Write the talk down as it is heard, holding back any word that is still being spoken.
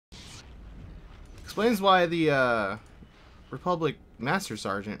Explains why the Republic Master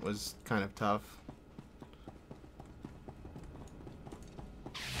Sergeant was kind of tough.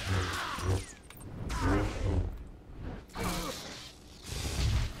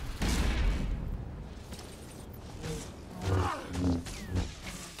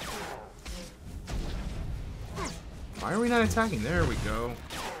 Why are we not attacking? There we go.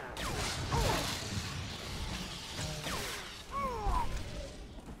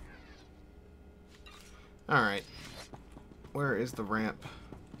 Alright. Where is the ramp?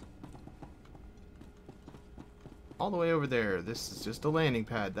 All the way over there. This is just a landing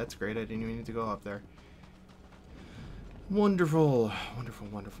pad. That's great. I didn't even need to go up there. Wonderful. Wonderful,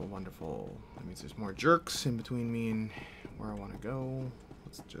 wonderful, wonderful. That means there's more jerks in between me and where I want to go.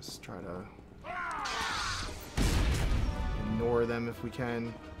 Let's just try to ignore them if we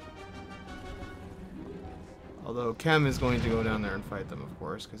can. Although Kem is going to go down there and fight them, of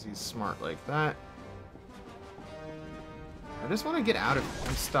course, because he's smart like that. I just want to get out of here.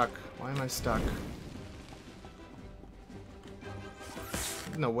 I'm stuck. Why am I stuck?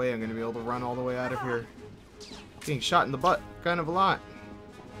 There's no way I'm going to be able to run all the way out of here. Getting shot in the butt kind of a lot.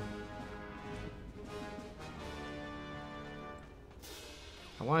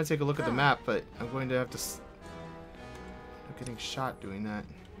 I want to take a look at the map, but I'm going to have to... I'm getting shot doing that.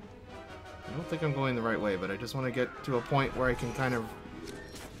 I don't think I'm going the right way, but I just want to get to a point where I can kind of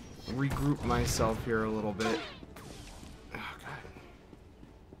regroup myself here a little bit. Oh, God.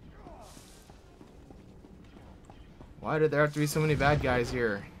 Why did there have to be so many bad guys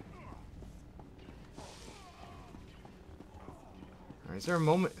here? Alright, is there a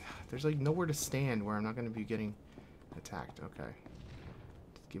moment? There's like nowhere to stand where I'm not going to be getting attacked. Okay.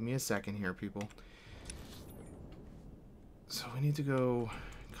 Just give me a second here, people. So we need to go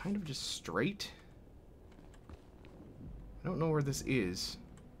kind of just straight. I don't know where this is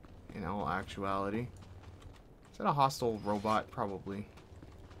in all actuality. Is that a hostile robot? Probably.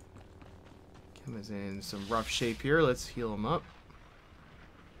 Kim is in some rough shape here. Let's heal him up.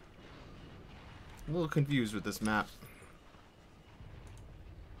 I'm a little confused with this map.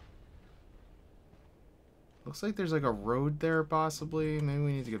 Looks like there's like a road there, possibly. Maybe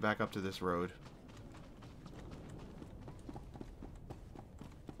we need to get back up to this road.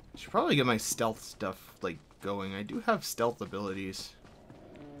 Should probably get my stealth stuff like going. I do have stealth abilities.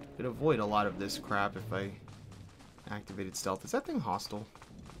 Could avoid a lot of this crap if I activated stealth. Is that thing hostile?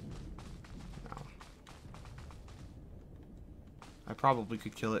 No. I probably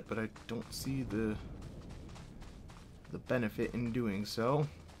could kill it, but I don't see the benefit in doing so.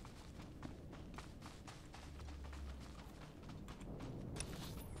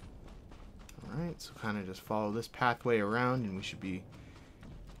 Alright, so kind of just follow this pathway around and we should be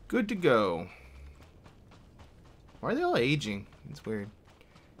good to go. Why are they all aging? It's weird.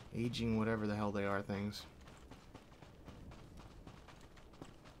 Aging whatever the hell they are things.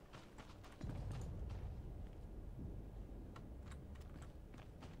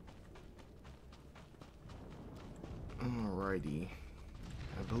 Alrighty.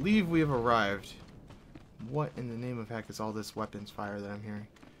 I believe we have arrived. What in the name of heck is all this weapons fire that I'm hearing?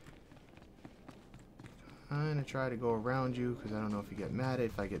 I'm gonna try to go around you because I don't know if you get mad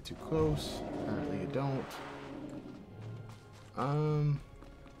if I get too close. Apparently you don't.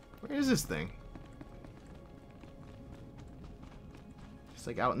 Where is this thing? It's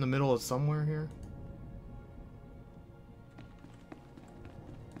like out in the middle of somewhere here.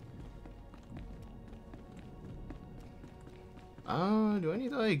 Do I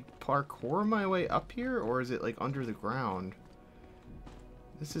need to like parkour my way up here, or is it like under the ground?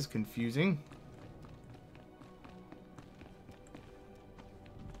 This is confusing.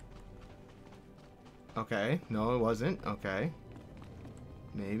 Okay, no it wasn't. Okay.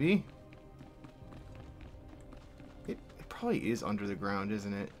 Maybe. It probably is under the ground,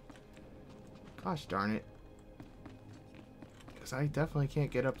 isn't it? Gosh darn it. Because I definitely can't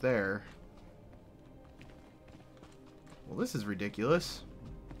get up there. Well, this is ridiculous.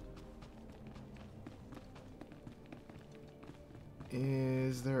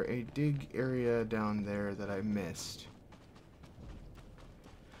 Is there a dig area down there that I missed?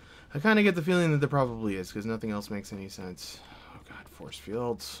 I kind of get the feeling that there probably is, because nothing else makes any sense. Oh god, force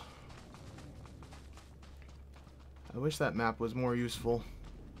fields. I wish that map was more useful.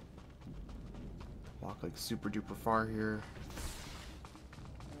 Walk like super duper far here.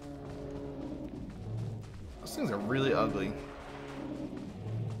 Those things are really ugly.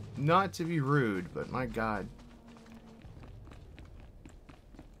 Not to be rude, but my god.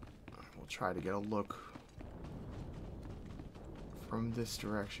 We'll try to get a look from this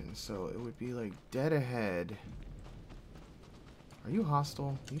direction. So it would be like dead ahead. Are you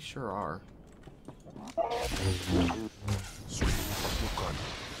hostile? You sure are.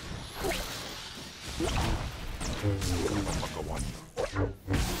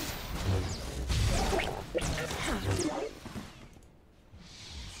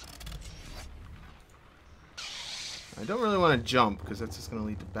 I don't really want to jump because that's just going to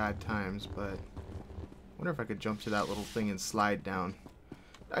lead to bad times, but I wonder if I could jump to that little thing and slide down.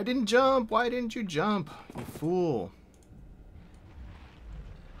 I didn't jump! Why didn't you jump? You fool.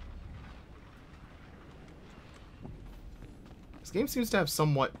 This game seems to have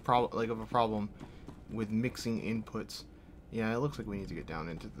somewhat of a problem with mixing inputs. Yeah, it looks like we need to get down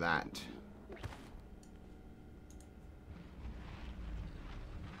into that.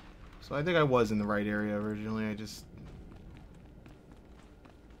 So I think I was in the right area originally.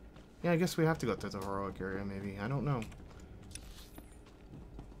 Yeah, I guess we have to go to the heroic area, maybe. I don't know.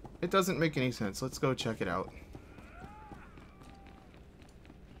 It doesn't make any sense. Let's go check it out.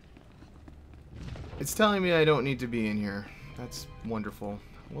 It's telling me I don't need to be in here. That's wonderful.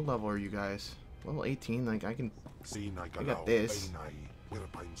 What level are you guys? Level 18? Like, I got this.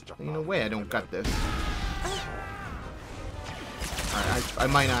 No way I don't got this. Alright, I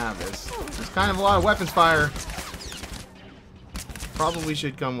might not have this. There's kind of a lot of weapons fire. Probably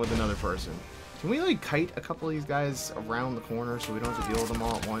should come with another person. Can we, like, kite a couple of these guys around the corner so we don't have to deal with them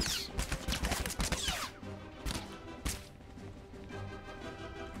all at once?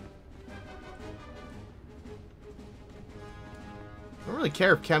 I don't really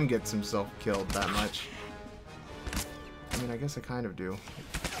care if Kem gets himself killed that much. I mean, I guess I kind of do.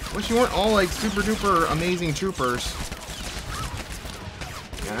 Wish you weren't all, like, super duper amazing troopers.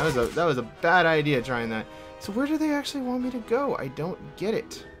 Yeah, that was a bad idea trying that. So where do they actually want me to go? I don't get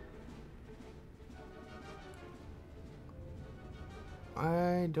it.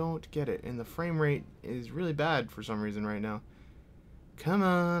 I don't get it. And the frame rate is really bad for some reason right now. Come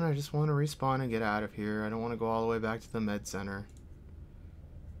on, I just want to respawn and get out of here. I don't want to go all the way back to the med center.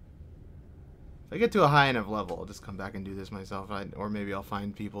 If I get to a high enough level, I'll just come back and do this myself. Or maybe I'll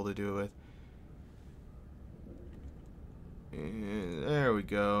find people to do it with. And there we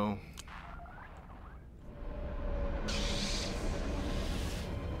go.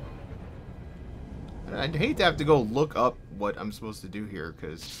 I'd hate to have to go look up what I'm supposed to do here,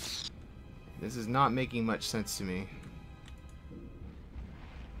 because this is not making much sense to me.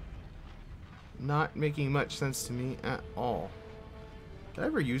 Not making much sense to me at all. Did I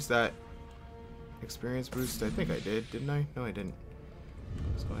ever use that experience boost? I think I did, didn't I? No, I didn't.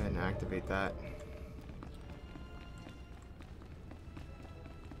 Let's go ahead and activate that.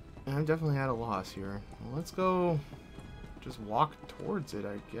 And I've definitely had a loss here. Well, let's go just walk towards it,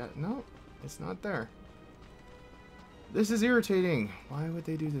 I guess. No, it's not there. This is irritating. Why would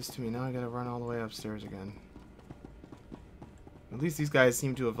they do this to me? Now I gotta run all the way upstairs again. At least these guys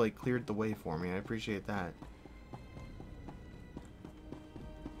seem to have, like, cleared the way for me. I appreciate that.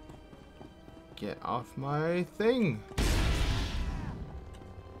 Get off my thing.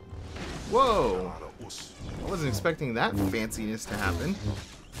 Whoa. I wasn't expecting that fanciness to happen.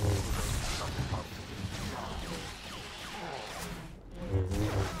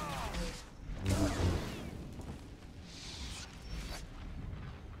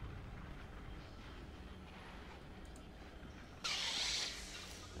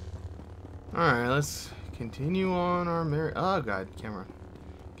 Alright, let's continue on our merry... Oh, God, camera.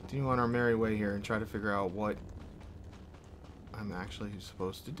 Continue on our merry way here and try to figure out what I'm actually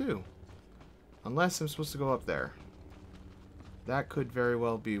supposed to do. Unless I'm supposed to go up there. That could very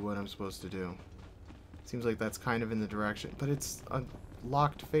well be what I'm supposed to do. Seems like that's kind of in the direction. But it's a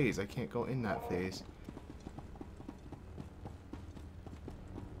locked phase. I can't go in that phase.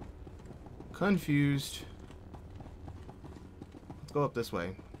 Confused. Let's go up this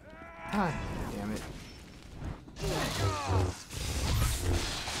way. God damn it.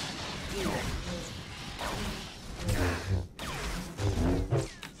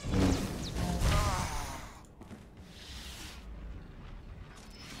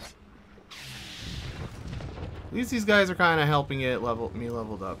 At least these guys are kind of helping it me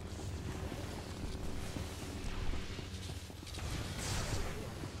leveled up.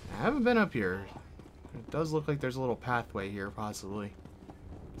 I haven't been up here. It does look like there's a little pathway here, possibly.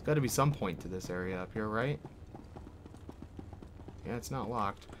 There's got to be some point to this area up here, right? Yeah, it's not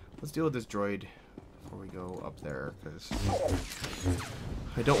locked. Let's deal with this droid before we go up there, because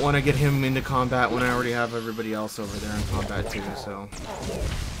I don't want to get him into combat when I already have everybody else over there in combat too, so...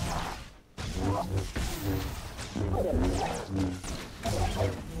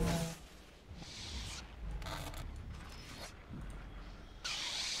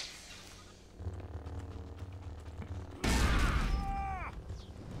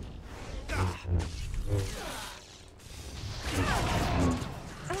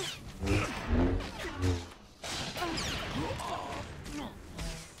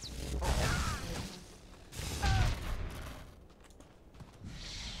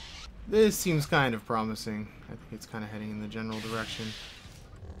 This seems kind of promising. I think it's kind of heading in the general direction.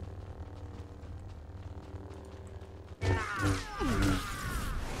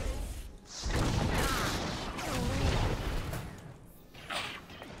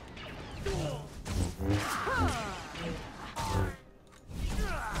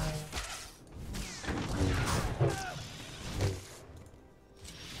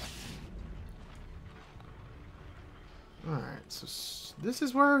 Alright, so this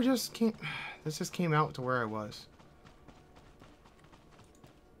is where I just came. This just came out to where I was.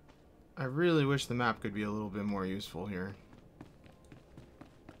 I really wish the map could be a little bit more useful here.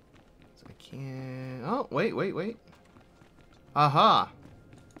 So I can't. Oh, wait. Aha!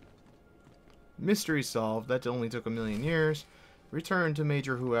 Mystery solved. That only took 1,000,000 years. Return to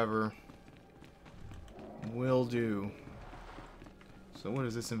Major whoever. Will do. So what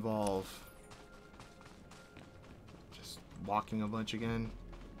does this involve? Just walking a bunch again.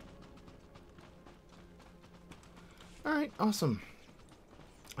 Alright, awesome.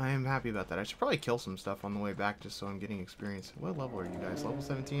 I am happy about that. I should probably kill some stuff on the way back just so I'm getting experience. What level are you guys? Level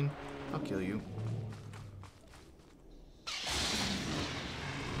 17? I'll kill you.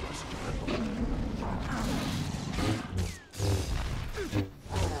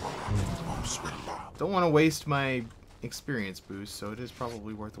 Don't want to waste my experience boost, so it is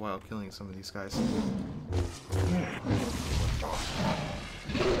probably worthwhile killing some of these guys.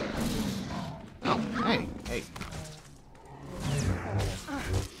 Oh, hey.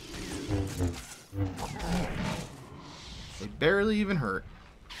 They barely even hurt.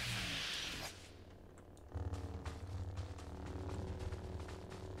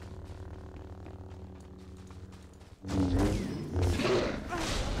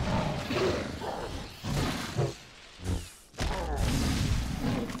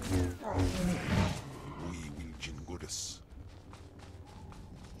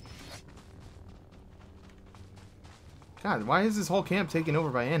 God, why is this whole camp taken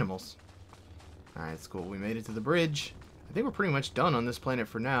over by animals? Alright, it's cool. We made it to the bridge. I think we're pretty much done on this planet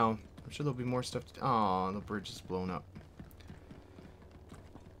for now. I'm sure there'll be more stuff to... Oh, the bridge is blown up.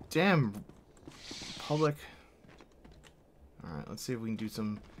 Damn. Public. Alright, let's see if we can do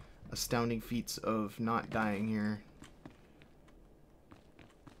some astounding feats of not dying here.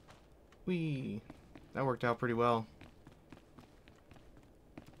 Whee! That worked out pretty well.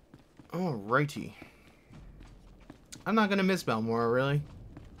 Alrighty. I'm not gonna miss Balmora, really.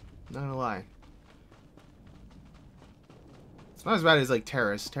 Not gonna lie. It's not as bad as like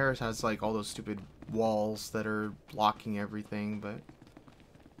Terrace. Terrace has like all those stupid walls that are blocking everything, but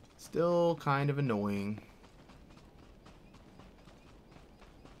still kind of annoying.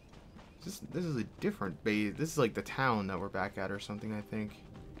 This is a different base. This is like the town that we're back at or something, I think.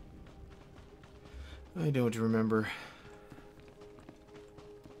 I don't remember.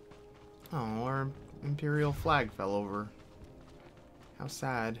 Oh, our Imperial flag fell over. How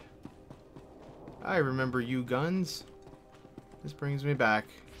sad. I remember you guns. This brings me back.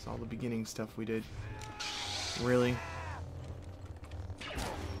 It's all the beginning stuff we did. Really?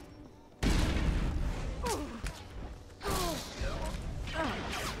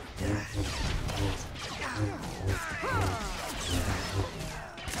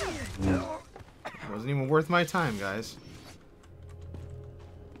 It wasn't even worth my time, guys.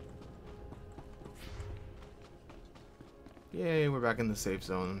 Yay, we're back in the safe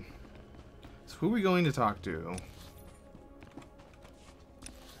zone. So who are we going to talk to?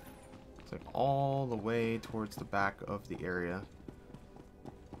 It's like all the way towards the back of the area.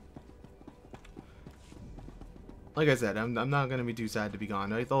 Like I said, I'm not going to be too sad to be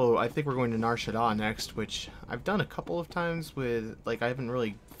gone. Although I think we're going to Nar Shaddaa next, which I've done a couple of times with, like, I haven't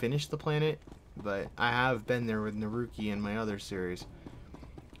really finished the planet, but I have been there with Naruki in my other series.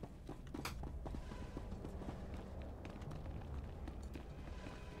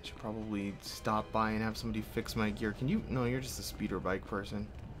 Probably stop by and have somebody fix my gear. Can you? No, you're just a speeder bike person.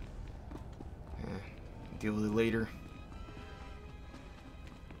 Deal with it later.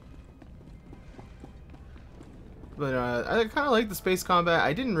 But I kind of like the space combat.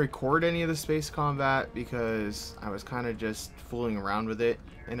 I didn't record any of the space combat because I was kind of just fooling around with it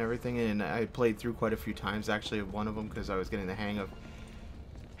and everything, and I played through quite a few times actually one of them because I was getting the hang of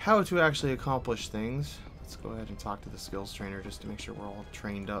how to actually accomplish things. Let's go ahead and talk to the skills trainer just to make sure we're all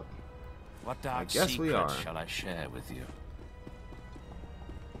trained up. What dark secret shall I share with you?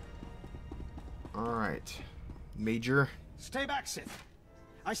 Alright. Major. Stay back, Sith.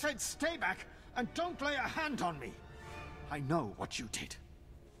 I said stay back and don't lay a hand on me. I know what you did.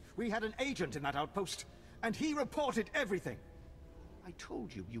 We had an agent in that outpost, and he reported everything. I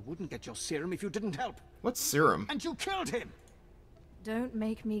told you you wouldn't get your serum if you didn't help. What's serum? And you killed him. Don't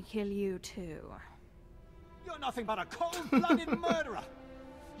make me kill you too. You're nothing but a cold-blooded murderer.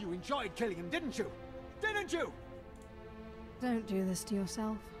 You enjoyed killing him, didn't you? Didn't you? Don't do this to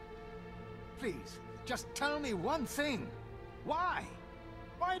yourself. Please, just tell me one thing. Why?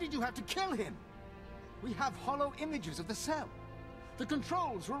 Why did you have to kill him? We have hollow images of the cell. The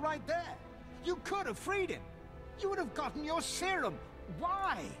controls were right there. You could have freed him. You would have gotten your serum.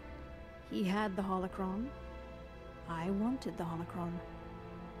 Why? He had the holocron. I wanted the holocron.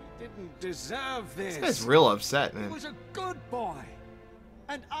 He didn't deserve this. This guy's real upset, man. He was a good boy.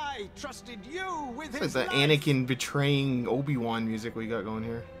 And I trusted you with It's his like the life. Anakin betraying Obi-Wan music we got going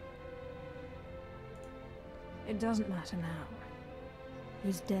here. It doesn't matter now.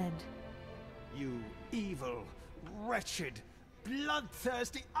 He's dead. You evil, wretched,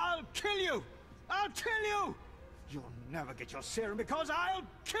 bloodthirsty... I'll kill you! I'll kill you! You'll never get your serum because I'll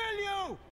kill you!